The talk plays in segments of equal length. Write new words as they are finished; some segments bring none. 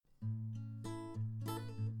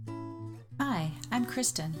I'm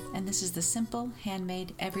Kristen, and this is the Simple,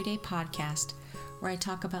 Handmade, Everyday podcast where I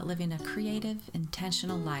talk about living a creative,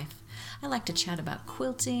 intentional life. I like to chat about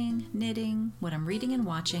quilting, knitting, what I'm reading and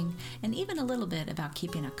watching, and even a little bit about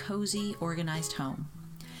keeping a cozy, organized home.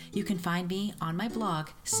 You can find me on my blog,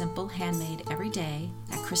 Simple Handmade Everyday,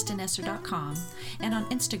 at KristenEsser.com, and on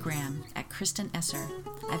Instagram at KristenEsser.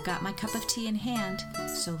 I've got my cup of tea in hand,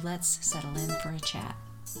 so let's settle in for a chat.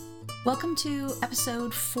 Welcome to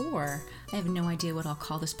episode 4. I have no idea what I'll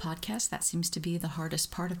call this podcast. That seems to be the hardest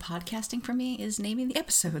part of podcasting for me, is naming the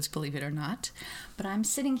episodes, believe it or not. But I'm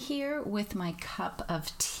sitting here with my cup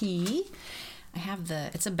of tea.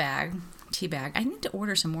 It's a tea bag. I need to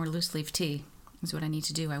order some more loose leaf tea, is what I need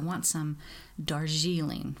to do. I want some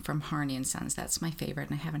Darjeeling from Harney & Sons. That's my favorite,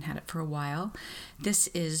 and I haven't had it for a while. This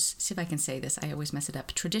is, see if I can say this, I always mess it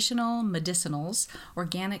up, Traditional Medicinals,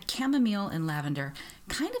 Organic Chamomile and Lavender.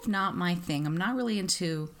 Kind of not my thing. I'm not really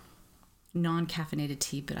into non-caffeinated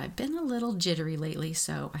tea, but I've been a little jittery lately,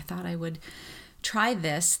 so I thought I would try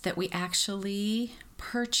this that we actually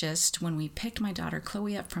purchased when we picked my daughter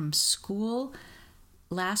Chloe up from school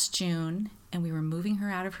last June, and we were moving her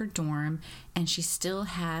out of her dorm, and she still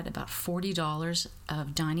had about $40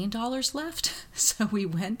 of dining dollars left. So we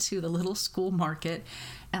went to the little school market,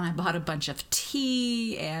 and I bought a bunch of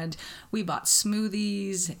tea, and we bought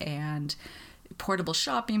smoothies and portable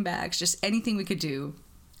shopping bags, just anything we could do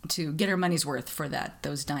to get our money's worth for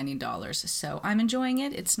those dining dollars. So I'm enjoying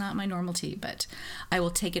it. It's not my normal tea, but I will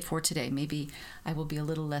take it for today. Maybe I will be a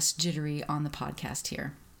little less jittery on the podcast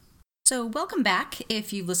here. So welcome back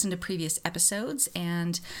if you've listened to previous episodes,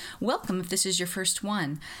 and welcome if this is your first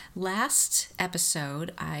one. Last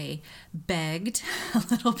episode, I begged a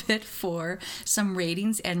little bit for some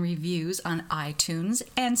ratings and reviews on iTunes,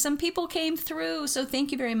 and some people came through, so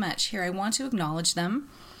thank you very much. Here, I want to acknowledge them.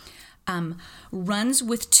 Runs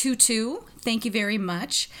with Tutu, thank you very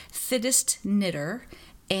much. Fittest Knitter,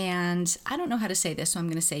 and I don't know how to say this, so I'm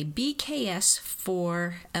going to say BKS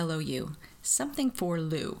for LOU. Something for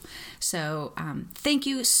Lou. So thank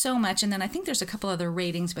you so much. And then I think there's a couple other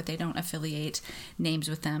ratings, but they don't affiliate names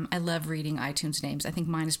with them. I love reading iTunes names. I think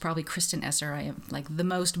mine is probably Kristen Esser. I am like the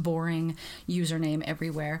most boring username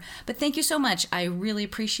everywhere. But thank you so much. I really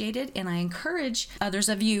appreciate it. And I encourage others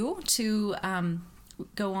of you to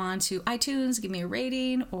go on to iTunes, give me a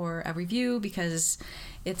rating or a review, because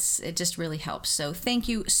it just really helps. So thank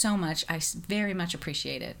you so much. I very much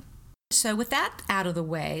appreciate it. So with that out of the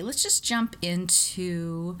way, let's just jump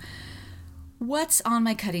into what's on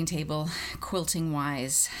my cutting table,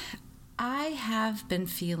 quilting-wise. I have been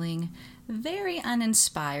feeling very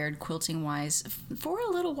uninspired quilting-wise for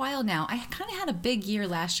a little while now. I kind of had a big year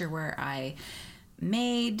last year where I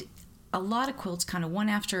made a lot of quilts, kind of one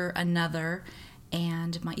after another,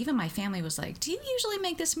 and even my family was like, do you usually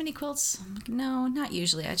make this many quilts? I'm like, no, not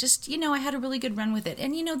usually. I just, I had a really good run with it.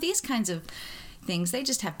 And, these kinds of things, they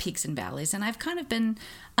just have peaks and valleys, and I've kind of been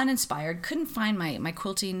uninspired, couldn't find my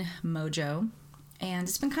quilting mojo, and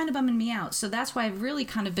it's been kind of bumming me out. So that's why I've really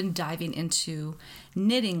kind of been diving into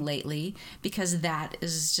knitting lately, because that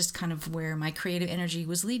is just kind of where my creative energy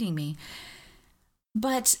was leading me.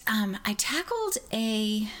 But I tackled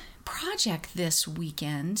a project this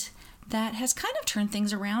weekend that has kind of turned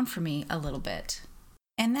things around for me a little bit.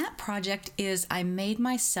 And that project is I made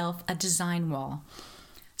myself a design wall.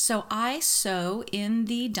 So I sew in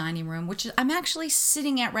the dining room, which I'm actually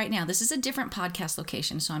sitting at right now. This is a different podcast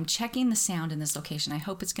location, so I'm checking the sound in this location. I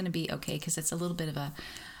hope it's going to be okay, because it's a little bit of a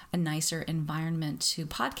nicer environment to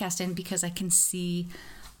podcast in, because I can see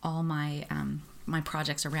all my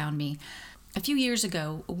projects around me. A few years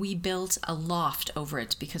ago, we built a loft over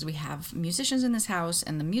it because we have musicians in this house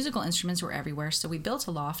and the musical instruments were everywhere. So we built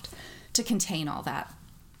a loft to contain all that.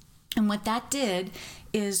 And what that did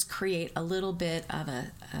is create a little bit of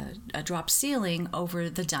a drop ceiling over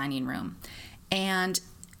the dining room. And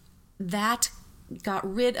that got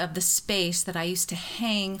rid of the space that I used to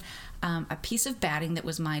hang a piece of batting that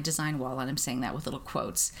was my design wall, and I'm saying that with little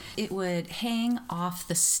quotes. It would hang off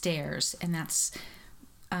the stairs, and that's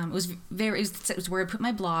it was where I put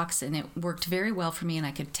my blocks, and it worked very well for me, and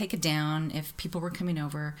I could take it down if people were coming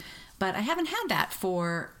over. But I haven't had that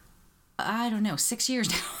for 6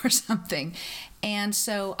 years now or something. And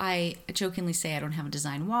so I jokingly say I don't have a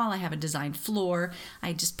design wall, I have a design floor.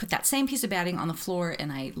 I just put that same piece of batting on the floor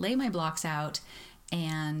and I lay my blocks out.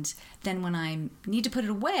 And then when I need to put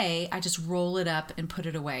it away, I just roll it up and put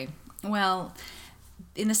it away. Well,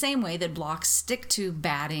 in the same way that blocks stick to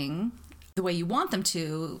batting the way you want them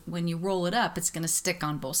to, when you roll it up, it's going to stick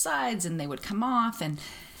on both sides and they would come off. And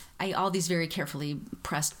all these very carefully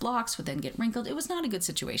pressed blocks would then get wrinkled. It was not a good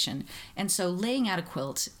situation. And so laying out a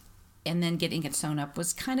quilt and then getting it sewn up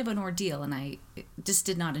was kind of an ordeal, and I just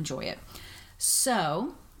did not enjoy it.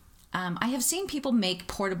 So I have seen people make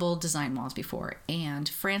portable design walls before, and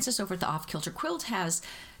Frances over at the Off Kilter Quilt has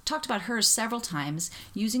talked about hers several times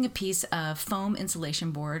using a piece of foam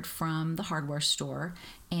insulation board from the hardware store,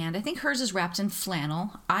 and I think hers is wrapped in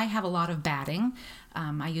flannel. I have a lot of batting.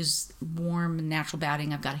 I use warm natural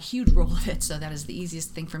batting. I've got a huge roll of it, so that is the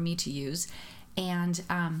easiest thing for me to use. And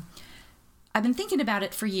I've been thinking about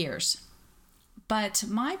it for years, but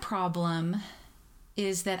my problem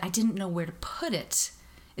is that I didn't know where to put it.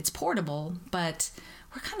 It's portable, but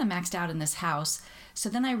we're kind of maxed out in this house. So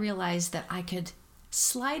then I realized that I could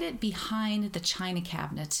slide it behind the china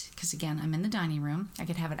cabinet, because again, I'm in the dining room. I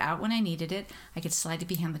could have it out when I needed it. I could slide it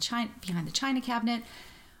behind the china cabinet,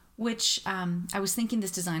 which I was thinking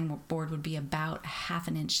this design board would be about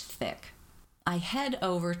 1/2 inch thick. I head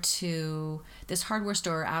over to this hardware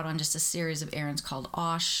store out on just a series of errands called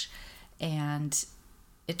Osh, and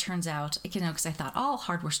it turns out, because I thought all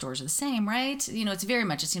hardware stores are the same, right? It's very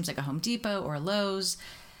much, it seems like a Home Depot or a Lowe's,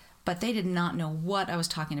 but they did not know what I was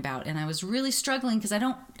talking about. And I was really struggling because I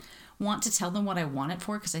don't want to tell them what I want it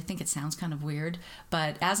for, because I think it sounds kind of weird.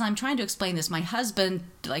 But as I'm trying to explain this, my husband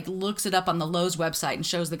looks it up on the Lowe's website and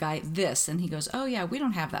shows the guy this, and he goes, "Oh yeah, we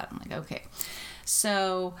don't have that." I'm like, okay.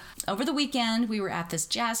 So over the weekend, we were at this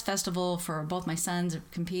jazz festival for both my sons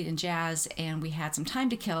compete in jazz, and we had some time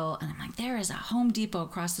to kill. And I'm like, there is a Home Depot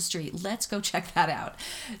across the street. Let's go check that out.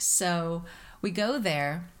 So we go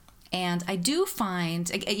there, and I do find,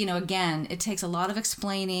 again, it takes a lot of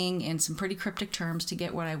explaining in some pretty cryptic terms to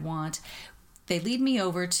get what I want. They lead me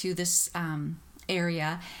over to this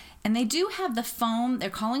area, and they do have the foam. They're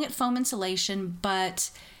calling it foam insulation, but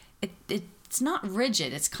it's not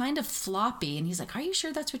rigid. It's kind of floppy. And he's like, "Are you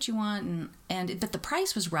sure that's what you want?" But the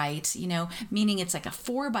price was right, meaning it's like a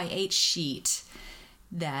 4x8 sheet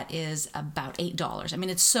that is about $8. I mean,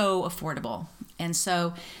 it's so affordable. And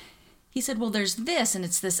so he said, "Well, there's this, and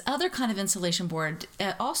it's this other kind of insulation board,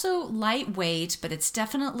 also lightweight, but it's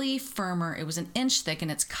definitely firmer. It was 1 inch thick,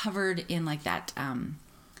 and it's covered in like that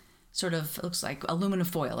sort of, looks like aluminum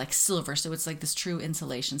foil, like silver. So it's like this true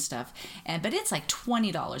insulation stuff. But it's like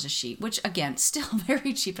 $20 a sheet, which again, still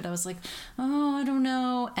very cheap. But I was like, oh, I don't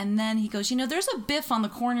know. And then he goes, there's a biff on the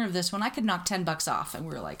corner of this one. I could knock $10 off. And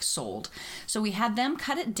we were like, sold. So we had them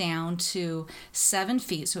cut it down to 7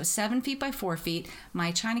 feet. So it's 7 feet by 4 feet.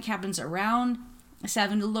 My china cabinet's around a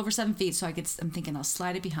little over 7 feet. So I'm thinking I'll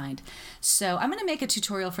slide it behind. So I'm going to make a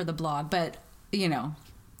tutorial for the blog, but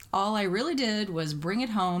all I really did was bring it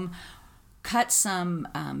home, cut some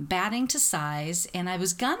batting to size, and I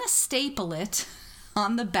was gonna staple it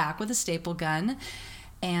on the back with a staple gun,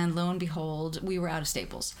 and lo and behold, we were out of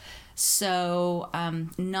staples. So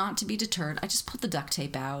not to be deterred, I just pulled the duct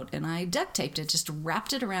tape out, and I duct taped it, just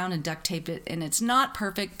wrapped it around and duct taped it, and it's not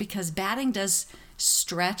perfect because batting does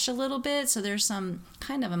stretch a little bit, so there's some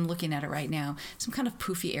kind of, I'm looking at it right now, some kind of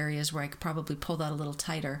poofy areas where I could probably pull that a little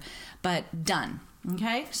tighter, but done.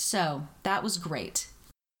 Okay, so that was great.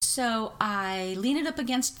 So I lean it up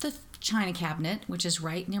against the china cabinet, which is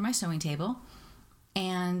right near my sewing table,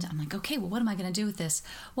 and I'm like, okay, well, what am I going to do with this?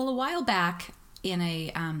 Well, a while back, in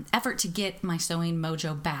a effort to get my sewing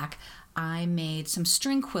mojo back, I made some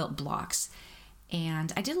string quilt blocks,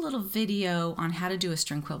 and I did a little video on how to do a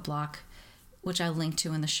string quilt block, which I'll link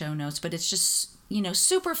to in the show notes, but it's just,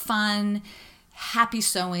 super fun, happy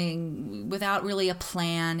sewing without really a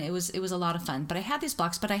plan. It was a lot of fun. But I had these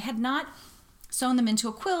blocks, but I had not sewn them into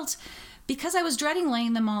a quilt because I was dreading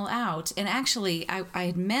laying them all out. And actually, I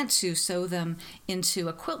had meant to sew them into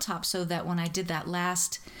a quilt top so that when I did that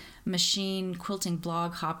last machine quilting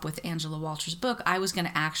blog hop with Angela Walter's book, I was going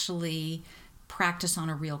to actually practice on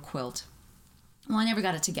a real quilt. Well, I never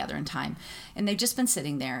got it together in time, and they've just been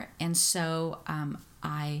sitting there. And so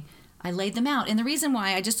I laid them out. And the reason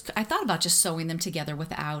why I thought about just sewing them together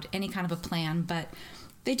without any kind of a plan, but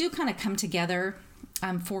they do kind of come together,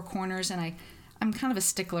 4 corners, and I'm kind of a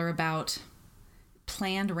stickler about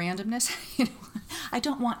planned randomness. I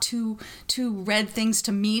don't want two red things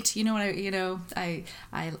to meet. I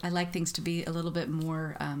like things to be a little bit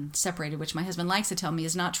more separated, which my husband likes to tell me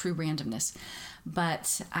is not true randomness.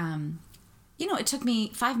 But it took me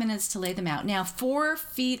 5 minutes to lay them out. Now, 4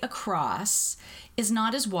 feet across is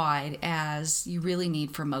not as wide as you really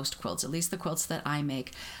need for most quilts, at least the quilts that I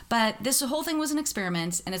make. But this whole thing was an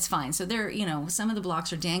experiment, and it's fine. So there, some of the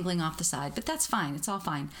blocks are dangling off the side, but that's fine. It's all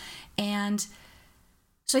fine. And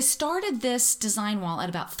so I started this design wall at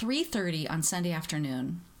about 3:30 on Sunday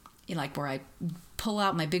afternoon, where I pull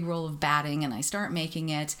out my big roll of batting and I start making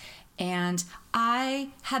it. And I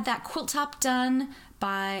had that quilt top done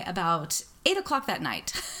by about 8 o'clock that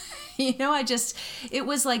night. It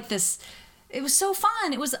was like this, it was so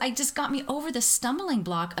fun. I just got me over the stumbling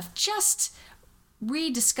block of just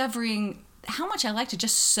rediscovering how much I like to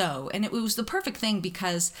just sew. And it was the perfect thing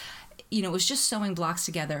because, it was just sewing blocks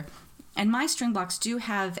together. And my string blocks do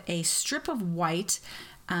have a strip of white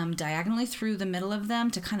diagonally through the middle of them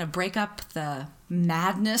to kind of break up the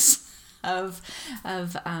madness of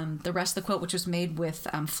the rest of the quilt, which was made with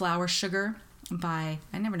flour sugar by,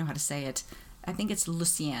 I never know how to say it, I think it's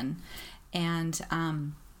Lucien. And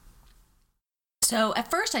so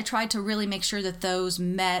at first I tried to really make sure that those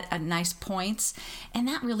met at nice points, and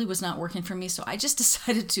that really was not working for me. So I just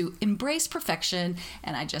decided to embrace perfection,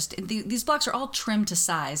 and these blocks are all trimmed to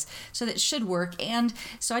size, so that it should work. And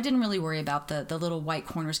so I didn't really worry about the little white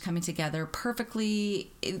corners coming together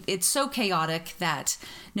perfectly. It's so chaotic that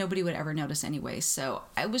nobody would ever notice anyway. So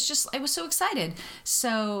I was so excited.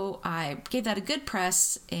 So I gave that a good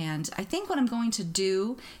press, and I think what I'm going to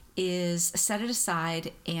do is set it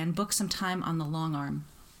aside and book some time on the long arm.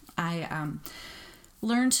 I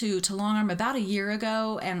learned to long arm about a year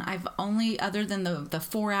ago, and I've only, other than the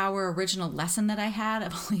 4-hour original lesson that I had,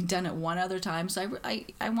 I've only done it one other time. So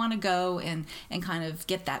I want to go and kind of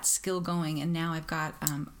get that skill going. And now I've got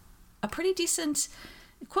a pretty decent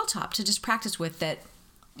quilt top to just practice with. That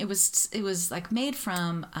it was like made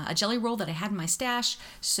from a jelly roll that I had in my stash.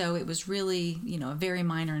 So it was really, a very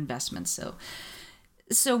minor investment.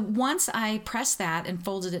 So once I pressed that and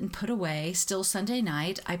folded it and put away, still Sunday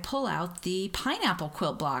night, I pull out the pineapple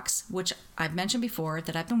quilt blocks, which I've mentioned before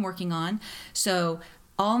that I've been working on. So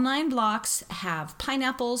all 9 blocks have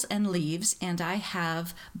pineapples and leaves, and I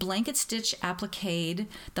have blanket stitch appliqued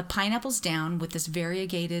the pineapples down with this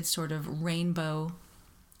variegated sort of rainbow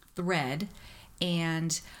thread.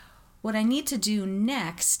 And what I need to do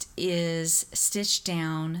next is stitch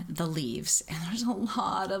down the leaves. And there's a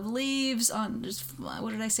lot of leaves on,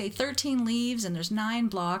 13 leaves, and there's 9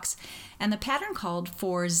 blocks. And the pattern called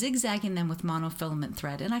for zigzagging them with monofilament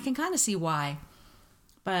thread. And I can kind of see why.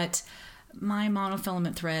 But my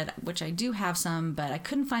monofilament thread, which I do have some, but I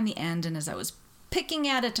couldn't find the end. And as I was picking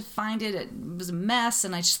at it to find it, it was a mess,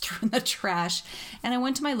 and I just threw it in the trash. And I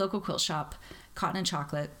went to my local quilt shop, Cotton and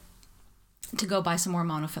Chocolate, to go buy some more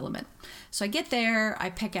monofilament. So I get there, I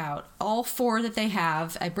pick out all 4 that they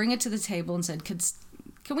have, I bring it to the table and said,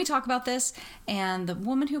 can we talk about this? And the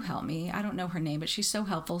woman who helped me, I don't know her name, but she's so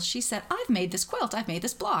helpful, she said, I've made this quilt, I've made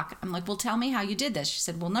this block. I'm like, well, tell me how you did this. She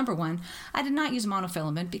said, well, number 1, I did not use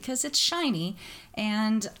monofilament because it's shiny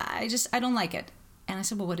and I don't like it. And I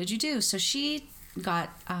said, well, what did you do? So she got,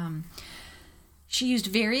 she used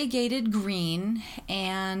variegated green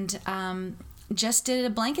and just did a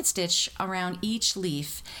blanket stitch around each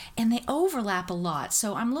leaf, and they overlap a lot.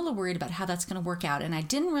 So I'm a little worried about how that's going to work out. And I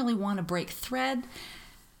didn't really want to break thread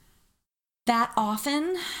that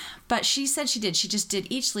often, but she said she did. She just did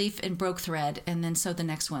each leaf and broke thread and then sewed the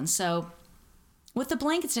next one. So with the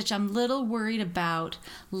blanket stitch, I'm a little worried about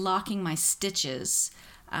locking my stitches.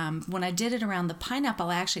 When I did it around the pineapple,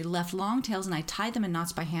 I actually left long tails and I tied them in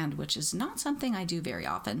knots by hand, which is not something I do very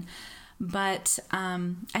often. But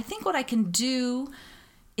I think what I can do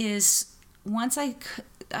is once I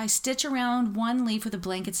stitch around one leaf with a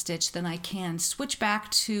blanket stitch, then I can switch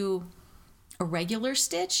back to a regular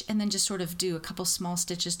stitch and then just sort of do a couple small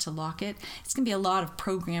stitches to lock it. It's going to be a lot of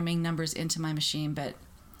programming numbers into my machine, but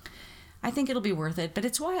I think it'll be worth it. But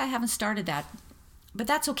it's why I haven't started that. But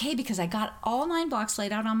that's okay because I got all 9 blocks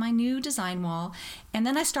laid out on my new design wall, and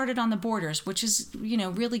then I started on the borders, which is,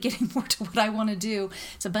 really getting more to what I want to do.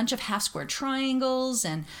 It's a bunch of half square triangles,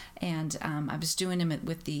 and I was doing them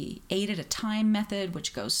with the 8 at a time method,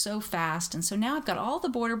 which goes so fast. And so now I've got all the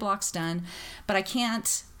border blocks done, but I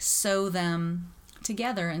can't sew them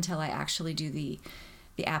together until I actually do the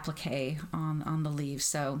applique on the leaves.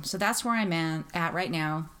 So that's where I'm at right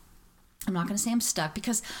now. I'm not going to say I'm stuck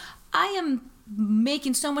because I am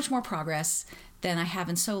making so much more progress than I have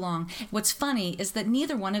in so long. What's funny is that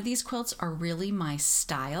neither one of these quilts are really my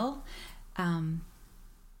style,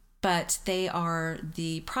 but they are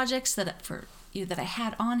the projects that I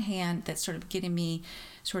had on hand that's sort of getting me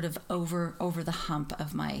sort of over the hump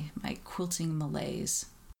of my quilting malaise.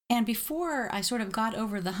 And before I sort of got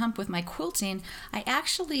over the hump with my quilting, I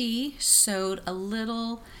actually sewed a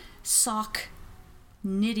little sock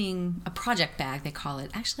knitting, a project bag, they call it.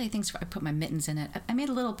 Actually, I think I put my mittens in it. I made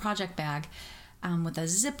a little project bag with a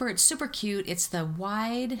zipper. It's super cute. It's the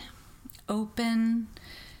wide open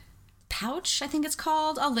pouch, I think it's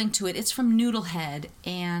called. I'll link to it. It's from Noodlehead,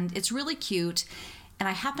 and it's really cute. And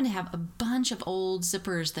I happen to have a bunch of old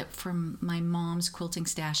zippers that from my mom's quilting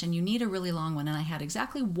stash, and you need a really long one. And I had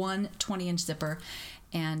exactly one 20-inch zipper,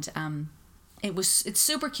 and It's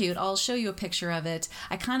super cute. I'll show you a picture of it.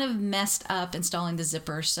 I kind of messed up installing the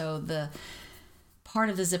zipper, so the part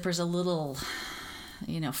of the zipper is a little,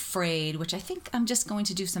 frayed, which I think I'm just going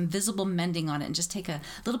to do some visible mending on it and just take a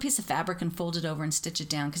little piece of fabric and fold it over and stitch it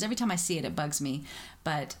down, because every time I see it, it bugs me.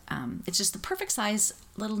 But it's just the perfect size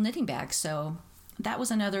little knitting bag. So that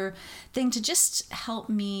was another thing to just help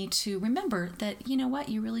me to remember that, you know what,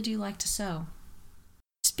 you really do like to sew.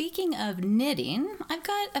 Speaking of knitting, I've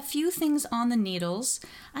got a few things on the needles.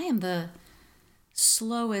 I am the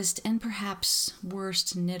slowest and perhaps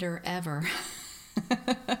worst knitter ever.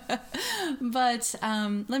 But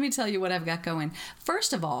let me tell you what I've got going.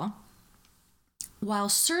 First of all, while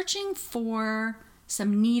searching for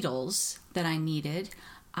some needles that I needed,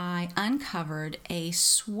 I uncovered a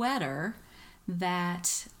sweater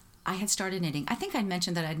that I had started knitting. I think I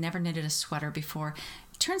mentioned that I'd never knitted a sweater before.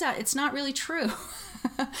 Turns out it's not really true.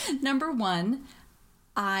 Number one,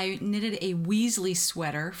 I knitted a Weasley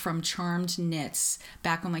sweater from Charmed Knits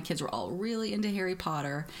back when my kids were all really into Harry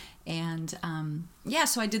Potter. And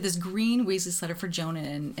so I did this green Weasley sweater for Jonah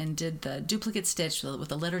and did the duplicate stitch with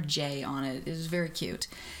the letter J on it. It was very cute.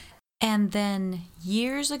 And then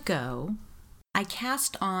years ago, I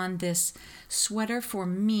cast on this sweater for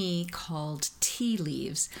me called Tea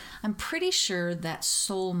Leaves. I'm pretty sure that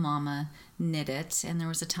Soul Mama knit it, and there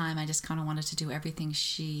was a time I just kind of wanted to do everything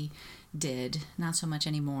she did, not so much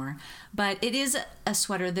anymore. But it is a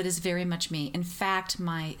sweater that is very much me. In fact,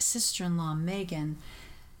 my sister-in-law, Megan,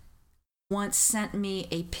 once sent me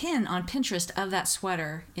a pin on Pinterest of that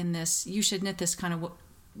sweater in this, you should knit this kind of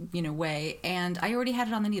way, and I already had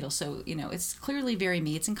it on the needle, so it's clearly very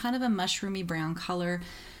me. It's in kind of a mushroomy brown color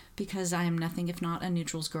because I am nothing if not a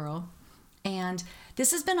neutrals girl, and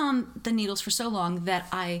this has been on the needles for so long that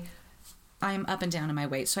I'm up and down in my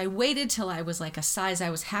weight. So I waited till I was like a size I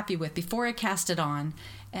was happy with before I cast it on,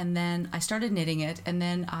 and then I started knitting it, and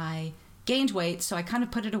then I gained weight, so I kind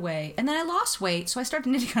of put it away, and then I lost weight, so I started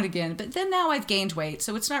knitting it again, but then now I've gained weight,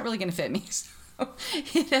 so it's not really going to fit me.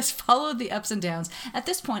 It has followed the ups and downs. At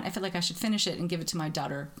this point, I feel like I should finish it and give it to my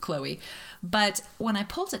daughter, Chloe. But when I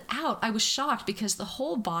pulled it out, I was shocked because the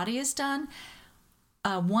whole body is done.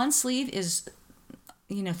 One sleeve is,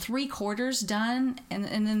 3/4 done, and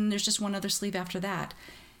then there's just one other sleeve after that.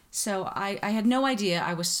 So I had no idea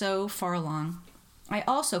I was so far along. I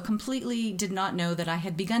also completely did not know that I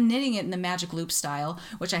had begun knitting it in the magic loop style,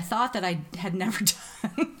 which I thought that I had never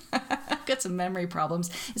done. I've got some memory problems.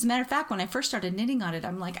 As a matter of fact, when I first started knitting on it,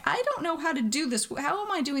 I'm like, I don't know how to do this. How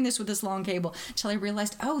am I doing this with this long cable? Until I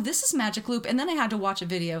realized, oh, this is magic loop. And then I had to watch a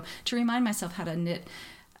video to remind myself how to knit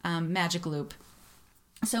magic loop.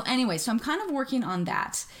 So anyway, I'm kind of working on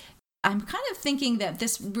that. I'm kind of thinking that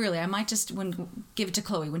this really, I might just give it to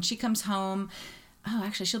Chloe when she comes home. Oh,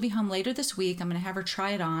 actually, she'll be home later this week. I'm going to have her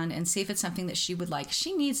try it on and see if it's something that she would like.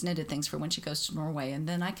 She needs knitted things for when she goes to Norway, and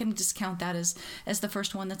then I can just count that as the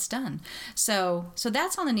first one that's done. So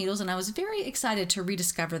that's on the needles, and I was very excited to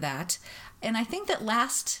rediscover that. And I think that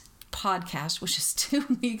last podcast, which is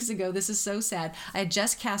 2 weeks ago, this is so sad, I had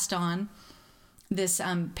just cast on this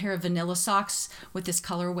pair of vanilla socks with this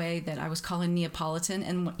colorway that I was calling Neapolitan.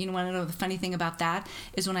 And you want to know the funny thing about that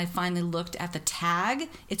is when I finally looked at the tag,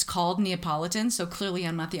 it's called Neapolitan. So clearly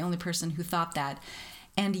I'm not the only person who thought that.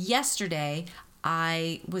 And yesterday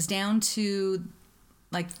I was down to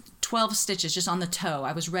like 12 stitches just on the toe.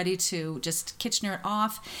 I was ready to just Kitchener it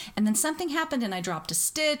off. And then something happened and I dropped a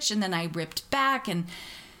stitch, and then I ripped back and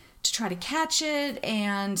to try to catch it,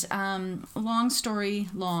 and long story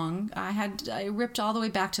long, I ripped all the way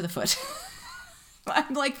back to the foot.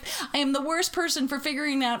 I'm like, I am the worst person for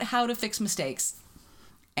figuring out how to fix mistakes.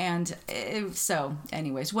 And so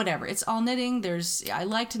anyways, whatever. It's all knitting. I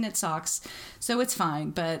like to knit socks, so it's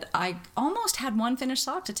fine. But I almost had one finished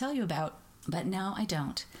sock to tell you about, but now I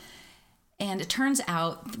don't. And it turns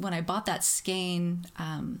out when I bought that skein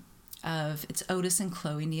of it's Otis and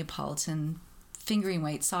Chloe Neapolitan fingering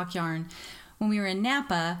weight sock yarn when we were in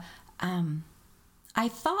Napa, I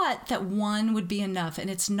thought that one would be enough, and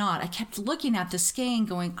it's not. I kept looking at the skein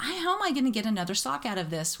going, how am I going to get another sock out of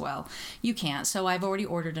this? Well, you can't, so I've already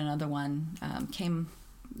ordered another one.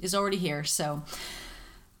 Is already here, so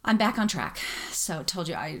I'm back on track. So told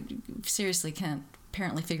you, I seriously can't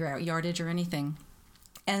apparently figure out yardage or anything.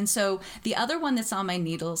 And so the other one that's on my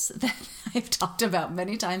needles that I've talked about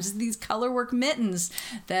many times is these colorwork mittens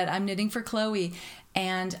that I'm knitting for Chloe.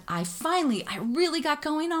 And I really got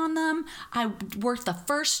going on them. I worked the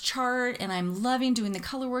first chart, and I'm loving doing the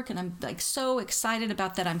colorwork, and I'm like so excited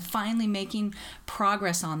about that. I'm finally making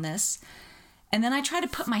progress on this. And then I try to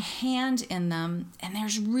put my hand in them, and they're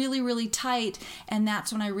really, really tight. And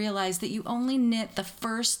that's when I realized that you only knit the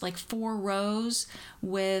first like 4 rows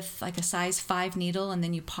with like a size 5 needle, and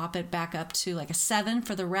then you pop it back up to like a 7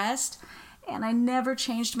 for the rest. And I never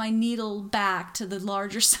changed my needle back to the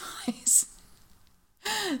larger size.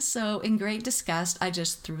 So in great disgust, I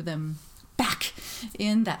just threw them back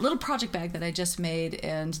in that little project bag that I just made,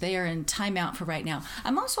 and they are in timeout for right now.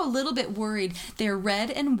 I'm also a little bit worried. They're red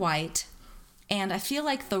and white, and I feel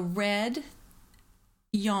like the red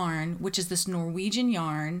yarn, which is this Norwegian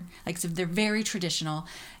yarn, like so they're very traditional,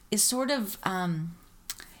 is sort of, I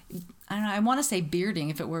don't know, I want to say bearding.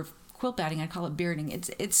 If it were quilt batting, I'd call it bearding.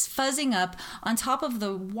 It's fuzzing up on top of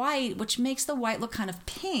the white, which makes the white look kind of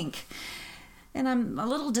pink. And I'm a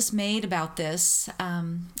little dismayed about this.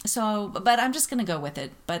 But I'm just going to go with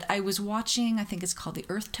it. But I was watching, I think it's called the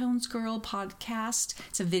Earth Tones Girl podcast.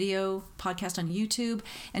 It's a video podcast on YouTube.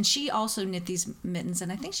 And she also knit these mittens.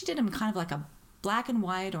 And I think she did them kind of like a black and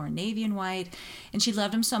white or a navy and white. And she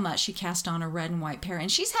loved them so much, she cast on a red and white pair. And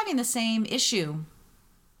she's having the same issue.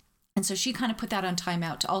 And so she kind of put that on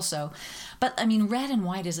timeout also. But I mean, red and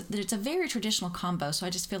white it's a very traditional combo. So I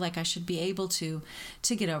just feel like I should be able to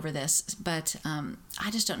get over this. But I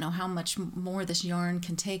just don't know how much more this yarn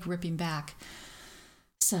can take ripping back.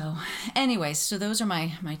 So anyways, so those are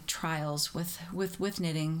my trials with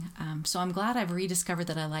knitting. So I'm glad I've rediscovered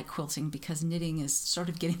that I like quilting, because knitting is sort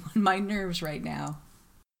of getting on my nerves right now.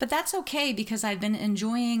 But that's okay, because I've been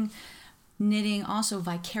enjoying knitting also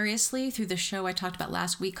vicariously through the show I talked about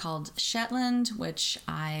last week called Shetland, which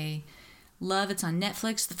I love. It's on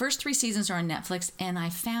Netflix. The first 3 seasons are on Netflix, and I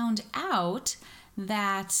found out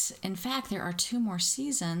that, in fact, there are 2 more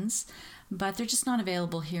seasons, but they're just not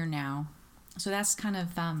available here now. So that's kind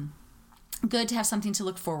of good to have something to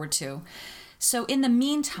look forward to. So in the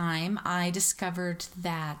meantime, I discovered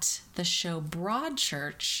that the show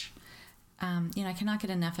Broadchurch, I cannot get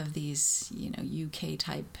enough of these, UK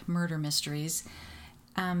type murder mysteries.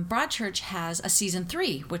 Broadchurch has a season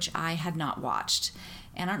 3, which I had not watched.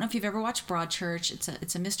 And I don't know if you've ever watched Broadchurch.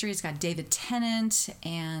 It's a mystery. It's got David Tennant,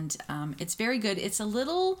 and it's very good. It's a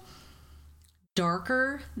little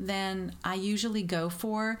darker than I usually go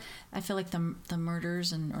for. I feel like the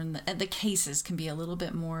murders and the cases can be a little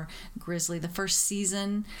bit more grisly. The first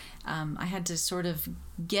season, I had to sort of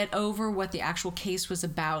get over what the actual case was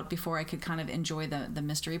about before I could kind of enjoy the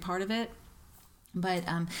mystery part of it. But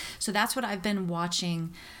so that's what I've been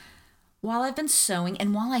watching while I've been sewing,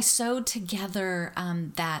 and while I sewed together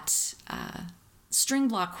that string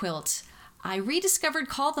block quilt. I rediscovered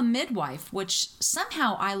Call the Midwife, which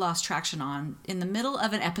somehow I lost traction on in the middle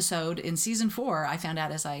of an episode in season 4. I found out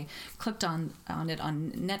as I clicked on it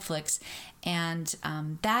on Netflix. And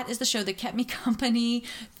that is the show that kept me company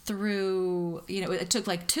through, it took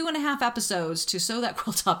like 2.5 episodes to sew that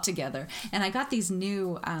quilt top together. And I got these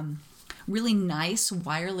new really nice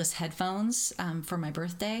wireless headphones for my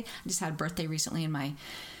birthday. I just had a birthday recently, and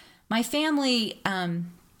my family...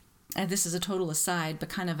 and this is a total aside, but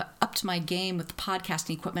kind of upped my game with the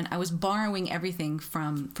podcasting equipment. I was borrowing everything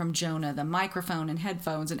from Jonah, the microphone and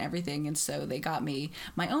headphones and everything. And so they got me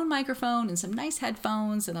my own microphone and some nice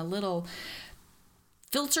headphones and a little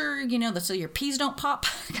filter, so your peas don't pop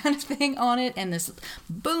kind of thing on it, and this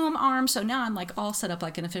boom arm. So now I'm like all set up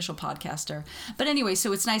like an official podcaster. But anyway,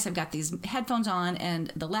 so it's nice. I've got these headphones on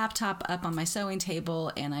and the laptop up on my sewing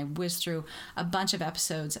table, and I whizzed through a bunch of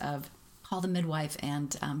episodes of Call the Midwife,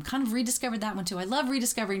 and kind of rediscovered that one too. I love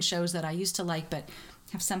rediscovering shows that I used to like but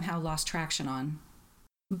have somehow lost traction on.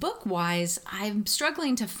 Book-wise, I'm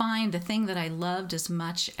struggling to find the thing that I loved as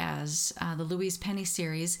much as the Louise Penny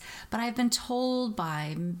series, but I've been told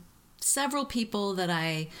by several people that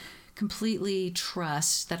I completely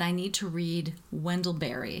trust that I need to read Wendell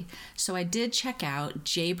Berry. So I did check out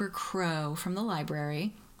Jayber Crow from the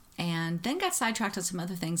library, and then got sidetracked on some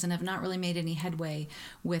other things and have not really made any headway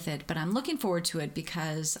with it. But I'm looking forward to it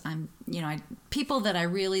because people that I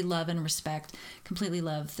really love and respect completely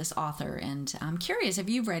love this author. And I'm curious if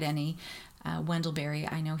you've read any Wendell Berry.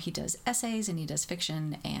 I know he does essays and he does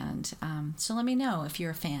fiction. And so let me know if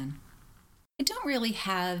you're a fan. I don't really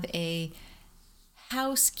have a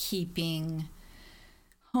housekeeping,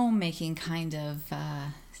 homemaking kind of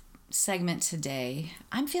segment today.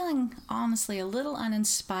 I'm feeling honestly a little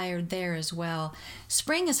uninspired there as well.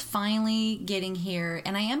 Spring is finally getting here,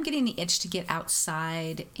 and I am getting the itch to get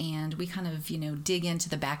outside, and we kind of dig into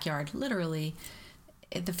the backyard literally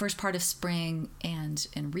at the first part of spring and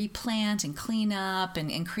replant and clean up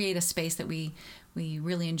and create a space that we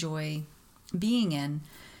really enjoy being in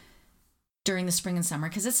during the spring and summer,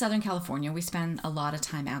 because it's Southern California. We spend a lot of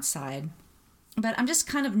time outside. but I'm just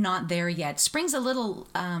kind of not there yet. Spring's a little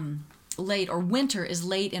late, or winter is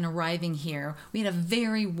late in arriving here. We had a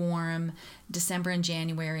very warm December and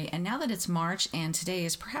January, and now that it's March and today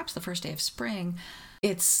is perhaps the first day of spring,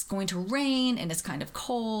 it's going to rain and it's kind of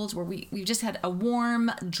cold, where we've just had a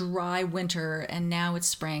warm, dry winter, and now it's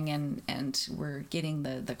spring and we're getting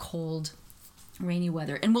the cold, rainy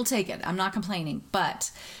weather, and we'll take it. I'm not complaining,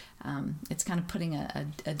 but it's kind of putting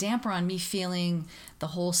a damper on me feeling the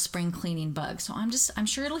whole spring cleaning bug. So I'm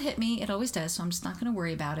sure it'll hit me. It always does. So I'm just not going to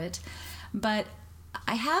worry about it. But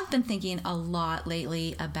I have been thinking a lot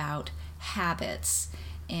lately about habits.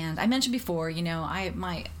 And I mentioned before,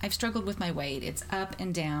 I've struggled with my weight. It's up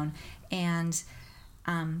and down. And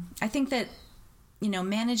I think that,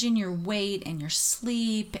 managing your weight and your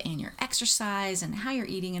sleep and your exercise and how you're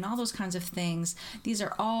eating and all those kinds of things, these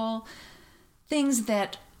are all things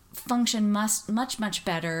that function much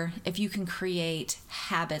better if you can create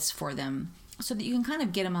habits for them, so that you can kind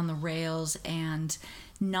of get them on the rails and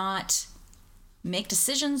not make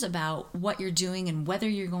decisions about what you're doing and whether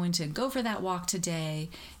you're going to go for that walk today,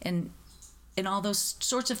 and all those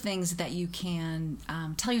sorts of things that you can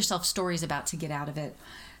tell yourself stories about to get out of it.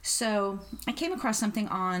 So I came across something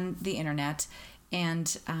on the internet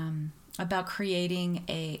and about creating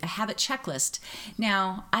a habit checklist.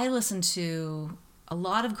 Now, I listen to a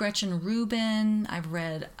lot of Gretchen Rubin. I've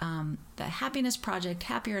read The Happiness Project,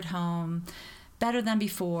 Happier at Home, Better Than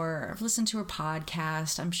Before. I've listened to her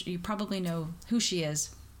podcast. I'm sure you probably know who she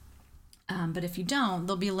is. But if you don't,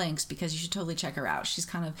 there'll be links, because you should totally check her out.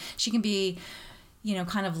 She can be,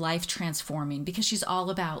 kind of life transforming, because she's all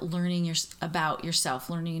about learning about yourself,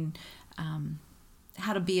 learning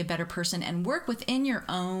how to be a better person and work within your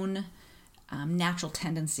own natural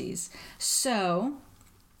tendencies. So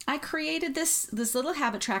I created this little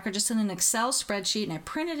habit tracker just in an Excel spreadsheet, and I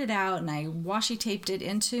printed it out and I washi taped it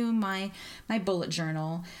into my bullet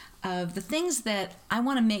journal of the things that I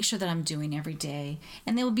want to make sure that I'm doing every day.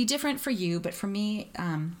 And they will be different for you, but for me,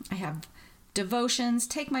 I have devotions,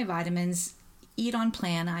 take my vitamins, eat on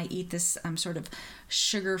plan. I eat this sort of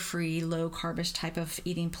sugar-free, low-carbish type of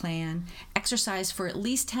eating plan. Exercise for at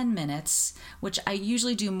least 10 minutes, which I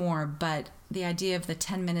usually do more, but the idea of the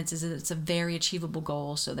 10 minutes is that it's a very achievable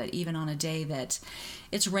goal, so that even on a day that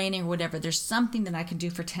it's raining or whatever, there's something that I can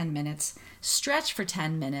do for 10 minutes. Stretch for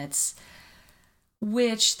 10 minutes,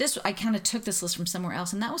 I kind of took this list from somewhere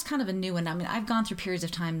else, and that was kind of a new one. I mean, I've gone through periods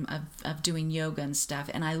of time of doing yoga and stuff,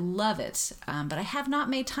 and I love it, but I have not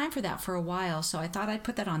made time for that for a while, so I thought I'd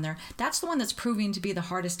put that on there. That's the one that's proving to be the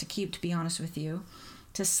hardest to keep, to be honest with you.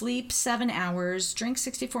 To sleep 7 hours, drink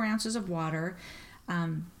 64 ounces of water.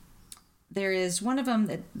 There is one of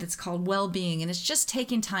them that's called well-being, and it's just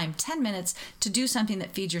taking time, 10 minutes, to do something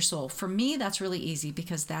that feeds your soul. For me, that's really easy,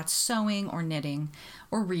 because that's sewing or knitting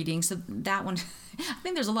or reading. So that one, I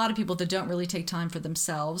think there's a lot of people that don't really take time for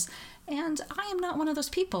themselves, and I am not one of those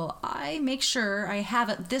people. I make sure I have,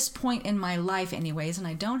 at this point in my life anyways, and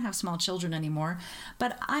I don't have small children anymore,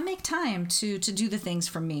 but I make time to do the things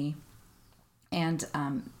for me. And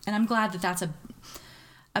I'm glad that that's a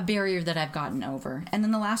barrier that I've gotten over. And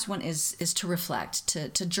then the last one is to reflect,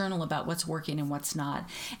 to journal about what's working and what's not.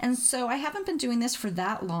 And so I haven't been doing this for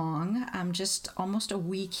that long. I'm just almost a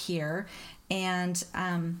week here. And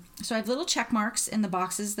so I have little check marks in the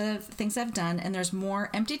boxes, the things I've done, and there's more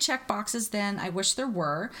empty check boxes than I wish there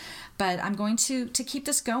were. But I'm going to keep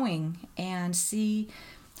this going and see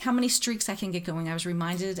how many streaks I can get going. I was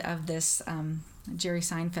reminded of this Jerry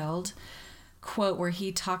Seinfeld quote where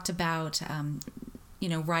he talked about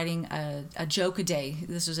writing a joke a day.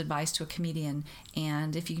 This was advice to a comedian.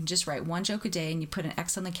 And if you can just write one joke a day and you put an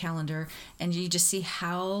X on the calendar, and you just see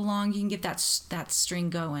how long you can get that string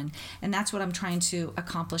going. And that's what I'm trying to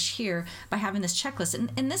accomplish here by having this checklist.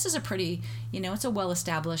 And this is a pretty, it's a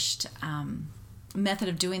well-established method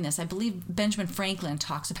of doing this. I believe Benjamin Franklin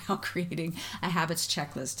talks about creating a habits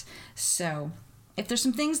checklist. So if there's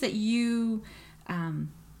some things that you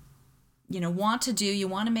want to do, you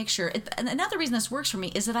want to make sure. And another reason this works for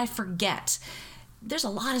me is that I forget. There's a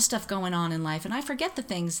lot of stuff going on in life, and I forget the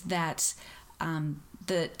things that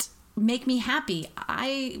make me happy.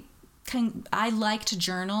 I like to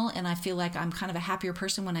journal, and I feel like I'm kind of a happier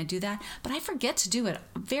person when I do that, but I forget to do it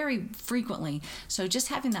very frequently. So just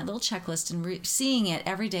having that little checklist and seeing it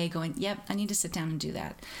every day, going, yep, I need to sit down and do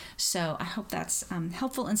that. So I hope that's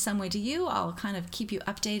helpful in some way to you. I'll kind of keep you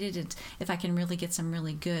updated, and if I can really get some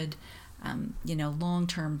really good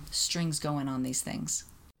long-term strings going on these things.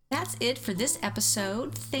 That's it for this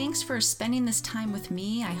episode. Thanks for spending this time with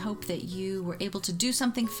me. I hope that you were able to do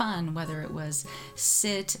something fun, whether it was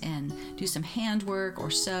sit and do some handwork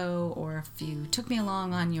or sew, or if you took me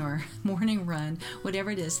along on your morning run,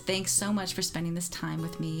 whatever it is. Thanks so much for spending this time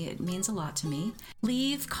with me. It means a lot to me.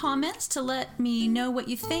 Leave comments to let me know what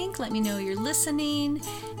you think. Let me know you're listening.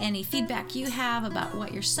 Any feedback you have about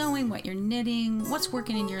what you're sewing, what you're knitting, what's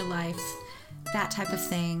working in your life. That type of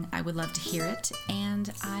thing. I would love to hear it, and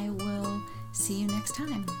I will see you next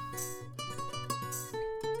time.